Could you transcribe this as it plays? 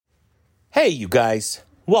Hey, you guys.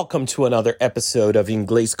 Welcome to another episode of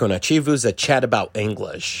Inglês com Nativos, a chat about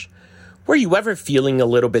English. Were you ever feeling a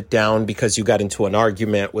little bit down because you got into an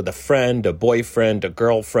argument with a friend, a boyfriend, a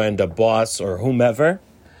girlfriend, a boss, or whomever?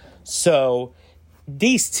 So,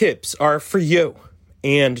 these tips are for you.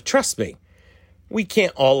 And trust me, we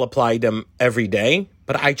can't all apply them every day,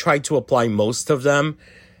 but I try to apply most of them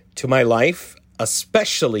to my life,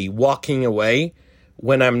 especially walking away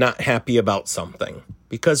when I'm not happy about something.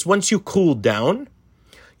 Because once you cool down,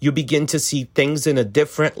 you begin to see things in a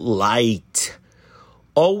different light.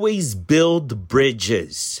 Always build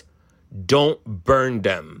bridges. Don't burn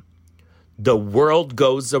them. The world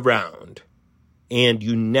goes around, and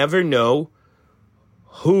you never know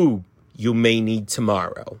who you may need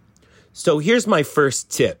tomorrow. So here's my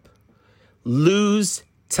first tip. Lose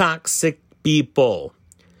toxic people.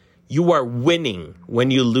 You are winning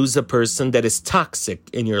when you lose a person that is toxic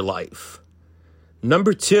in your life.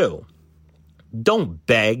 Number 2, don't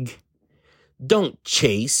beg, don't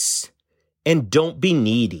chase, and don't be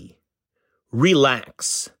needy.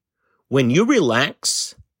 Relax. When you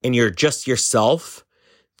relax and you're just yourself,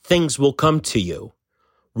 things will come to you.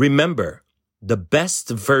 Remember, the best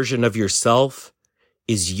version of yourself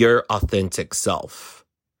is your authentic self.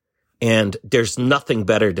 And there's nothing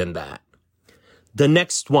better than that. The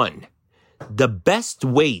next one, the best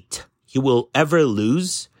weight you will ever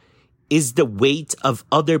lose is the weight of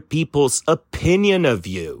other people's opinion of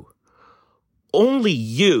you. Only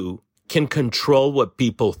you can control what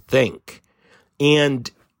people think.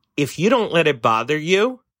 And if you don't let it bother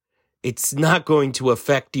you, it's not going to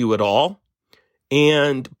affect you at all.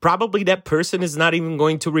 And probably that person is not even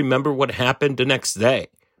going to remember what happened the next day.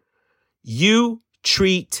 You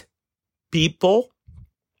treat people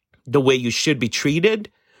the way you should be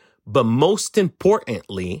treated, but most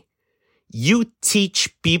importantly, you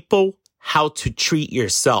teach people how to treat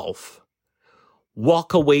yourself.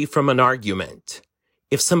 Walk away from an argument.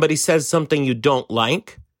 If somebody says something you don't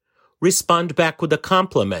like, respond back with a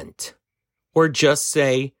compliment. Or just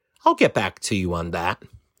say, I'll get back to you on that.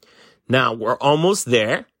 Now, we're almost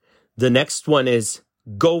there. The next one is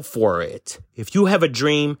go for it. If you have a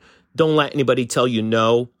dream, don't let anybody tell you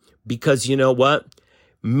no, because you know what?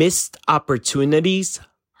 Missed opportunities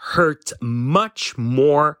hurt much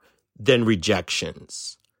more than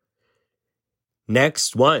rejections.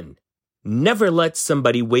 Next one, never let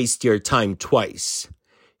somebody waste your time twice.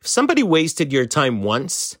 If somebody wasted your time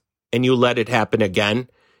once and you let it happen again,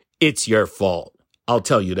 it's your fault. I'll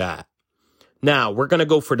tell you that. Now, we're going to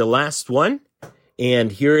go for the last one,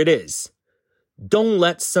 and here it is. Don't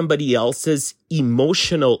let somebody else's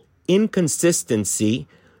emotional inconsistency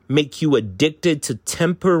make you addicted to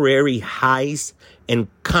temporary highs and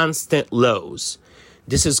constant lows.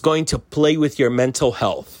 This is going to play with your mental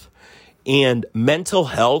health. And mental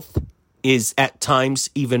health is at times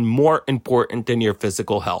even more important than your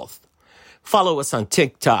physical health. Follow us on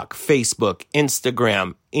TikTok, Facebook,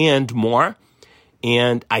 Instagram, and more.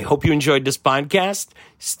 And I hope you enjoyed this podcast.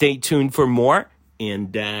 Stay tuned for more.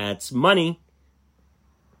 And that's money.